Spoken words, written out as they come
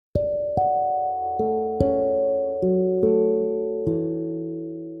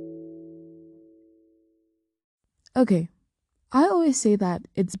Okay, I always say that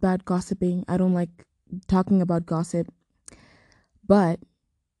it's bad gossiping. I don't like talking about gossip, but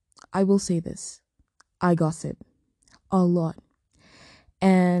I will say this. I gossip a lot.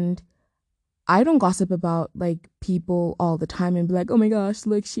 And I don't gossip about like people all the time and be like, oh my gosh,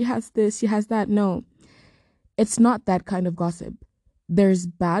 look, she has this, she has that. No, it's not that kind of gossip. There's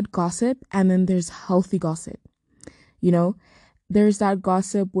bad gossip and then there's healthy gossip. You know, there's that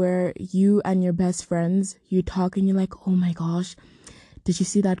gossip where you and your best friends, you talk and you're like, oh my gosh, did you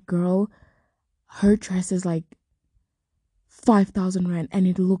see that girl? Her dress is like 5,000 rand and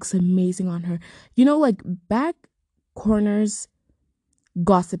it looks amazing on her. You know, like back corners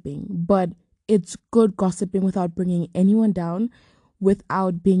gossiping, but it's good gossiping without bringing anyone down,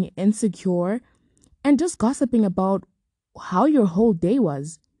 without being insecure, and just gossiping about how your whole day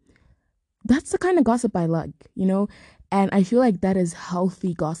was. That's the kind of gossip I like, you know, and I feel like that is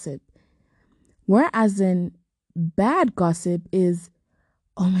healthy gossip. Whereas in bad gossip is,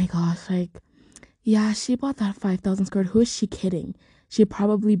 oh my gosh, like, yeah, she bought that 5,000 skirt. Who is she kidding? She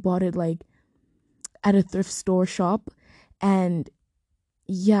probably bought it like at a thrift store shop, and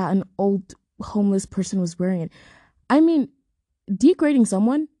yeah, an old homeless person was wearing it. I mean, degrading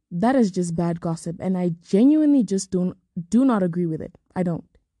someone, that is just bad gossip, and I genuinely just do not agree with it. I don't.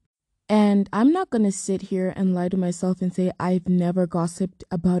 And I'm not going to sit here and lie to myself and say I've never gossiped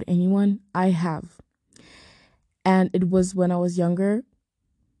about anyone. I have. And it was when I was younger,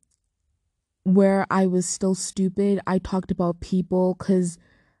 where I was still stupid. I talked about people because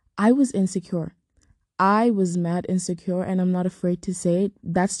I was insecure. I was mad insecure, and I'm not afraid to say it.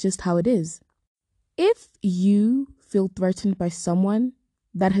 That's just how it is. If you feel threatened by someone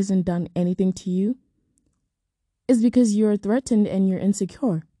that hasn't done anything to you, it's because you're threatened and you're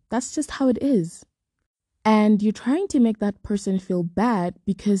insecure. That's just how it is. And you're trying to make that person feel bad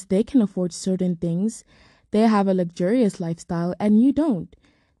because they can afford certain things. They have a luxurious lifestyle and you don't.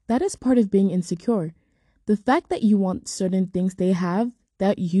 That is part of being insecure. The fact that you want certain things they have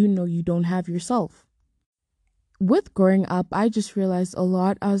that you know you don't have yourself. With growing up, I just realized a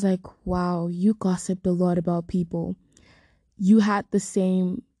lot. I was like, wow, you gossiped a lot about people. You had the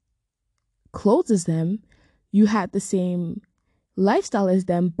same clothes as them. You had the same lifestyle as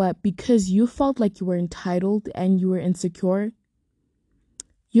them, but because you felt like you were entitled and you were insecure,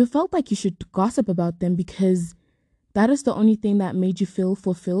 you felt like you should gossip about them because that is the only thing that made you feel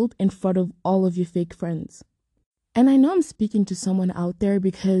fulfilled in front of all of your fake friends. And I know I'm speaking to someone out there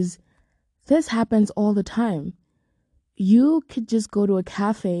because this happens all the time. You could just go to a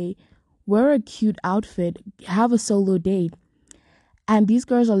cafe, wear a cute outfit, have a solo date, and these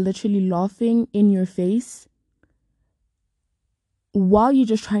girls are literally laughing in your face while you're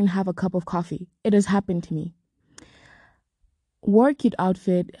just trying to have a cup of coffee. It has happened to me. Wore a cute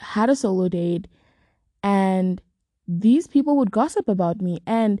outfit, had a solo date, and these people would gossip about me.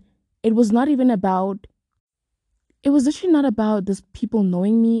 And it was literally not about this people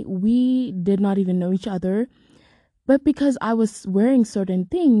knowing me. We did not even know each other. But because I was wearing certain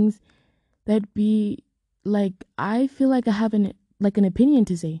things, that'd be like, I feel like I have an opinion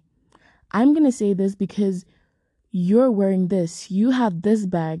to say. I'm going to say this because you're wearing this, you have this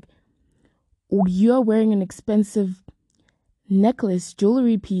bag, or you're wearing an expensive necklace,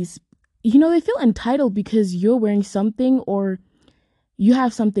 jewelry piece. You know, they feel entitled because you're wearing something or you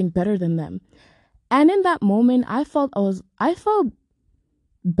have something better than them. And in that moment, I felt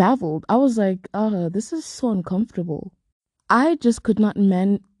baffled. I was like, this is so uncomfortable. I just could not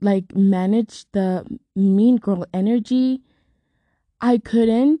manage the mean girl energy. I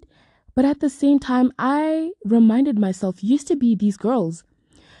couldn't. But at the same time, I reminded myself, you used to be these girls.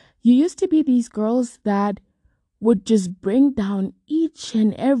 You used to be these girls that would just bring down each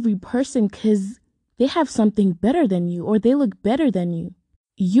and every person because they have something better than you or they look better than you.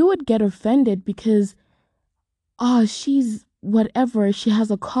 You would get offended because, she's whatever, she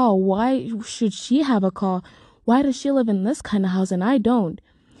has a car. Why should she have a car? Why does she live in this kind of house and I don't?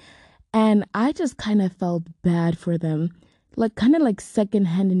 And I just kind of felt bad for them. Kind of like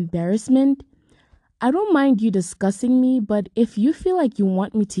secondhand embarrassment. I don't mind you discussing me, but if you feel like you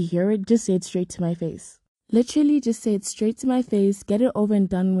want me to hear it, just say it straight to my face. Literally, just say it straight to my face, get it over and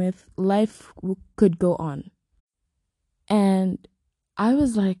done with. Life could go on. And I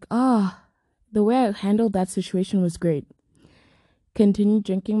was like, the way I handled that situation was great. Continued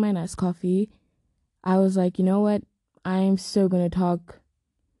drinking my nice coffee. I was like, you know what? I'm so going to talk,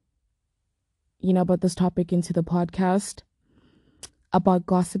 about this topic into the podcast. About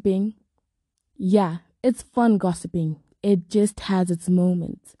gossiping. Yeah, it's fun gossiping. It just has its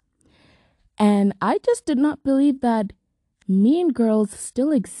moments. And I just did not believe that mean girls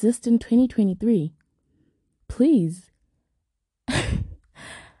still exist in 2023. please.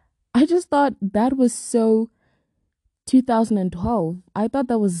 I just thought that was so 2012. I thought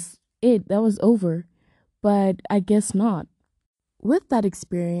that was it, that was over, but I guess not. With that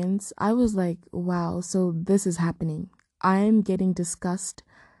experience, I was like, wow, so this is happening. I'm getting discussed.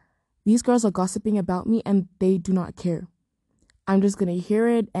 These girls are gossiping about me and they do not care. I'm just going to hear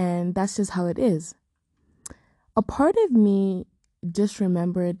it, and that's just how it is. A part of me just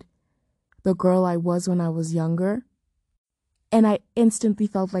remembered the girl I was when I was younger, and I instantly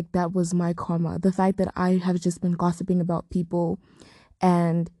felt like that was my karma. The fact that I have just been gossiping about people,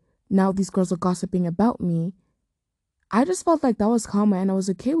 and now these girls are gossiping about me. I just felt like that was karma, and I was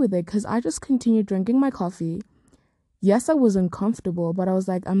okay with it because I just continued drinking my coffee. Yes, I was uncomfortable, but I was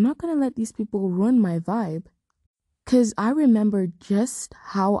like, I'm not going to let these people ruin my vibe. Because I remember just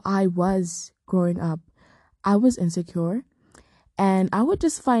how I was growing up. I was insecure, and I would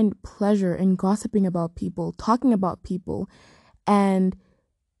just find pleasure in gossiping about people, talking about people, and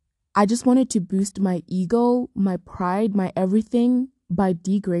I just wanted to boost my ego, my pride, my everything by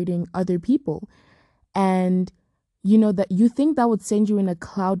degrading other people. And you know that you think that would send you in a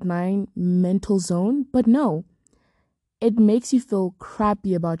cloud 9 mental zone, but no. It makes you feel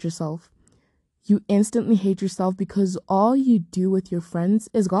crappy about yourself. You instantly hate yourself because all you do with your friends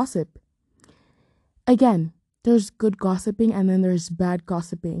is gossip. Again, there's good gossiping and then there's bad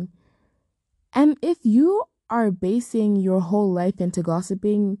gossiping. And if you are basing your whole life into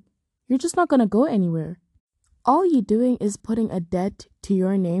gossiping, you're just not going to go anywhere. All you're doing is putting a debt to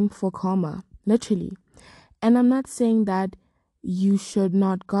your name for karma, literally. And I'm not saying that you should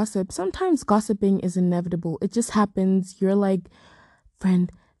not gossip. Sometimes gossiping is inevitable. It just happens. You're like,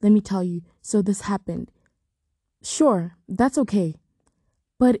 friend, let me tell you, so this happened. Sure, that's okay.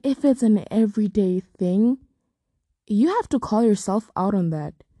 But if it's an everyday thing, you have to call yourself out on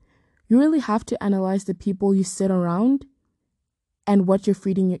that. You really have to analyze the people you sit around and what you're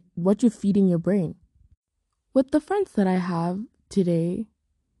feeding your brain. With the friends that I have today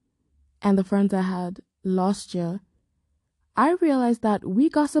and the friends I had last year, I realized that we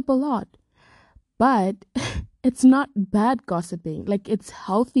gossip a lot, but it's not bad gossiping. Like, it's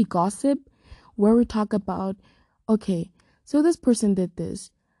healthy gossip where we talk about, okay, so this person did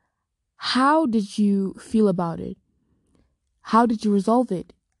this. How did you feel about it? How did you resolve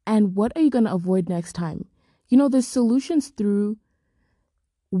it? And what are you going to avoid next time? You know, there's solutions through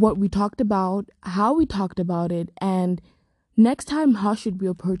what we talked about, how we talked about it, and next time, how should we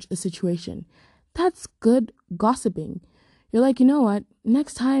approach a situation? That's good gossiping. You're like, you know what?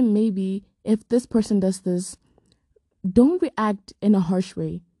 Next time, maybe if this person does this, don't react in a harsh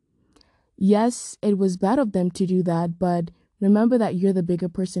way. Yes, it was bad of them to do that, but remember that you're the bigger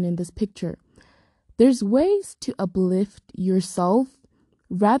person in this picture. There's ways to uplift yourself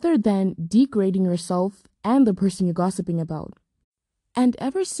rather than degrading yourself and the person you're gossiping about. And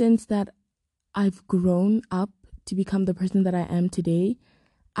ever since that I've grown up to become the person that I am today,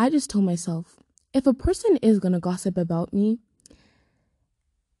 I just told myself, if a person is going to gossip about me,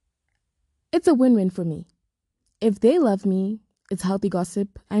 it's a win-win for me. If they love me, it's healthy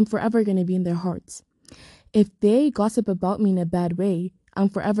gossip. I'm forever going to be in their hearts. If they gossip about me in a bad way, I'm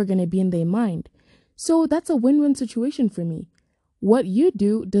forever going to be in their mind. So that's a win-win situation for me. What you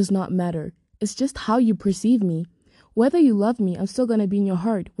do does not matter. It's just how you perceive me. Whether you love me, I'm still going to be in your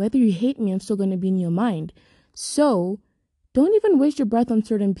heart. Whether you hate me, I'm still going to be in your mind. So don't even waste your breath on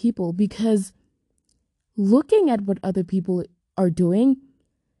certain people, because looking at what other people are doing,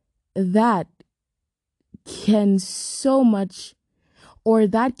 that can so much, or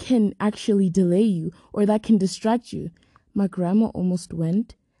that can actually delay you, or that can distract you. My grandma almost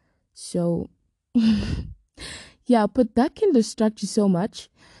went. So, yeah, but that can distract you so much.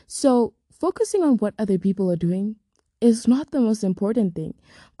 So, focusing on what other people are doing is not the most important thing.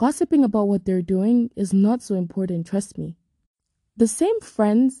 Gossiping about what they're doing is not so important, trust me. The same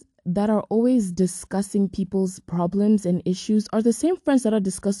friends that are always discussing people's problems and issues are the same friends that are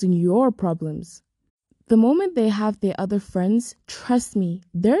discussing your problems. The moment they have their other friends, trust me,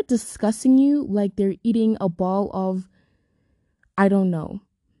 they're discussing you like they're eating a ball of, I don't know,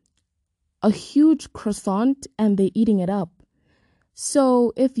 a huge croissant, and they're eating it up.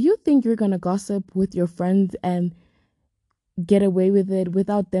 So if you think you're going to gossip with your friends and get away with it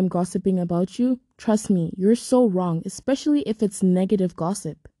without them gossiping about you, trust me, you're so wrong, especially if it's negative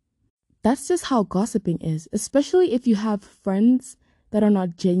gossip. That's just how gossiping is, especially if you have friends that are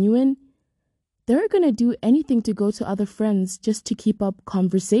not genuine. They're going to do anything to go to other friends just to keep up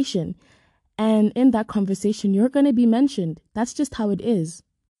conversation. And in that conversation, you're going to be mentioned. That's just how it is.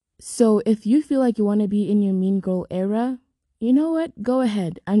 So if you feel like you want to be in your mean girl era, You know what? Go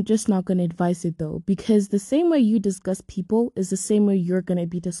ahead. I'm just not going to advise it though, because the same way you discuss people is the same way you're going to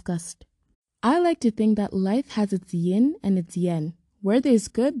be discussed. I like to think that life has its yin and its yang. Where there's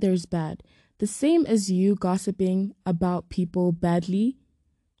good, there's bad. The same as you gossiping about people badly,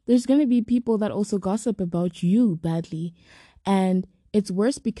 there's going to be people that also gossip about you badly. And it's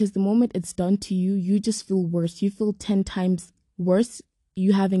worse because the moment it's done to you, you just feel worse. You feel 10 times worse.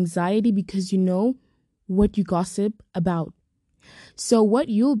 You have anxiety because you know what you gossip about. So what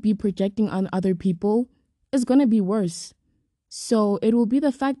you'll be projecting on other people is going to be worse. So it will be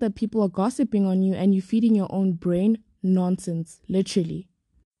the fact that people are gossiping on you and you feeding your own brain nonsense, literally.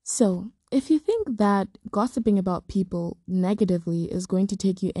 So if you think that gossiping about people negatively is going to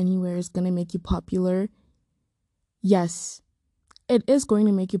take you anywhere, is going to make you popular, yes, it is going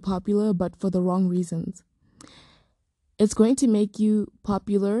to make you popular, but for the wrong reasons. It's going to make you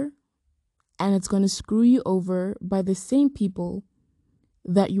popular and it's going to screw you over by the same people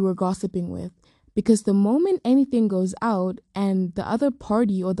that you were gossiping with. Because the moment anything goes out and the other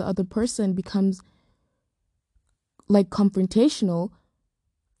party or the other person becomes like confrontational,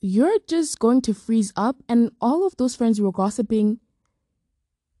 you're just going to freeze up, and all of those friends you were gossiping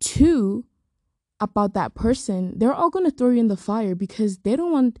to about that person, they're all going to throw you in the fire because they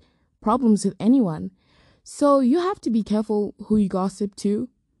don't want problems with anyone. So you have to be careful who you gossip to.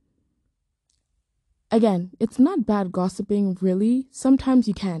 Again, it's not bad gossiping, really. Sometimes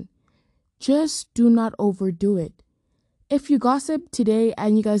you can. Just do not overdo it. If you gossip today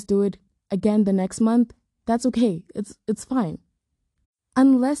and you guys do it again the next month, that's okay. It's fine.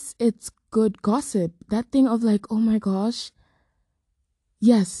 Unless it's good gossip. That thing of like, oh my gosh,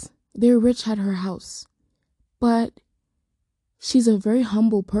 yes, they're rich at her house, but she's a very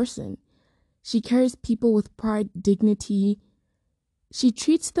humble person. She carries people with pride, dignity. She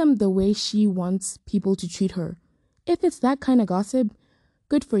treats them the way she wants people to treat her. If it's that kind of gossip,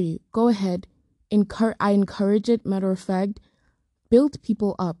 good for you. Go ahead. I encourage it. Matter of fact, build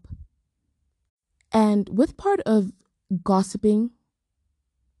people up. And with part of gossiping,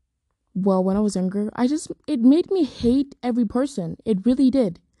 well, when I was younger, it made me hate every person. It really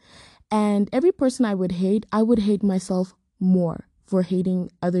did. And every person I would hate myself more for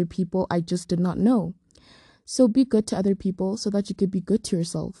hating other people I just did not know. So be good to other people so that you could be good to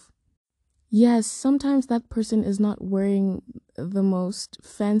yourself. Yes, sometimes that person is not wearing the most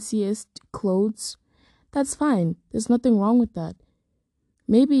fanciest clothes. That's fine. There's nothing wrong with that.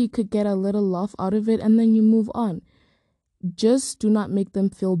 Maybe you could get a little laugh out of it and then you move on. Just do not make them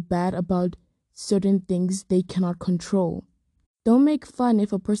feel bad about certain things they cannot control. Don't make fun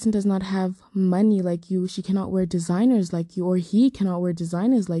if a person does not have money like you, she cannot wear designers like you, or he cannot wear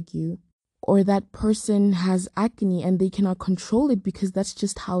designers like you. Or that person has acne and they cannot control it because that's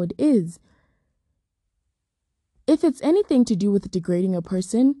just how it is. If it's anything to do with degrading a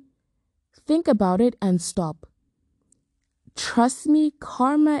person, think about it and stop. Trust me,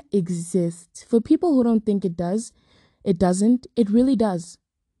 karma exists. For people who don't think it does, it doesn't. It really does.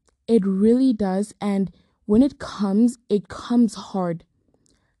 It really does. And when it comes hard.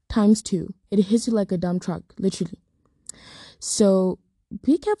 ×2. It hits you like a dump truck, literally. So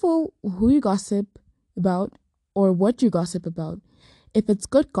be careful who you gossip about or what you gossip about. If it's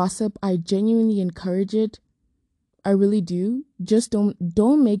good gossip, I genuinely encourage it. I really do. Just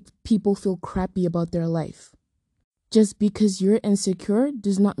don't make people feel crappy about their life. Just because you're insecure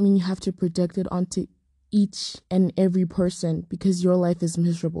does not mean you have to project it onto each and every person because your life is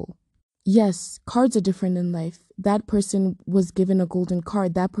miserable. Yes, cards are different in life. That person was given a golden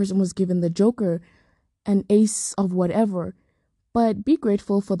card. That person was given the Joker, an ace of whatever. But be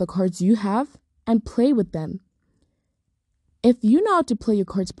grateful for the cards you have and play with them. If you know how to play your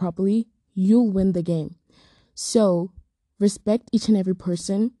cards properly, you'll win the game. So, respect each and every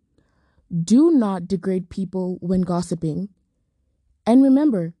person. Do not degrade people when gossiping. And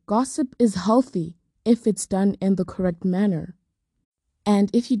remember, gossip is healthy if it's done in the correct manner.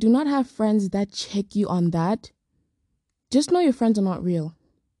 And if you do not have friends that check you on that, just know your friends are not real.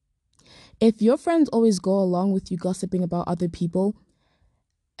 If your friends always go along with you gossiping about other people,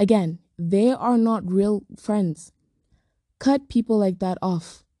 again, they are not real friends. Cut people like that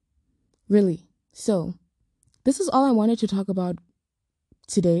off. Really. So, this is all I wanted to talk about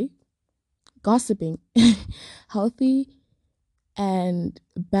today. Gossiping. Healthy and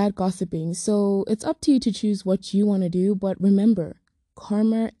bad gossiping. So, it's up to you to choose what you want to do. But remember,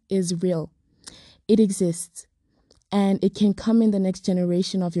 karma is real. It exists. And it can come in the next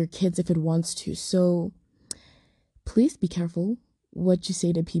generation of your kids if it wants to. So, please be careful what you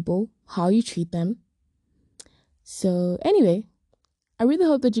say to people, how you treat them. So, anyway, I really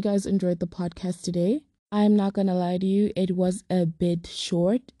hope that you guys enjoyed the podcast today. I'm not gonna lie to you, it was a bit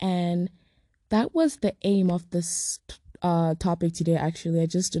short, and that was the aim of this topic today, actually. I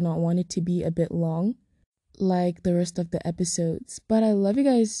just do not want it to be a bit long like the rest of the episodes. But I love you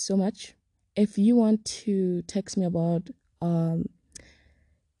guys so much. If you want to text me about um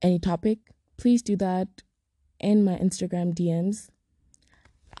any topic, please do that in my Instagram DMs.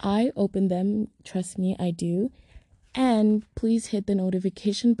 I open them, trust me, I do. And please hit the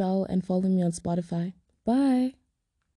notification bell and follow me on Spotify. Bye.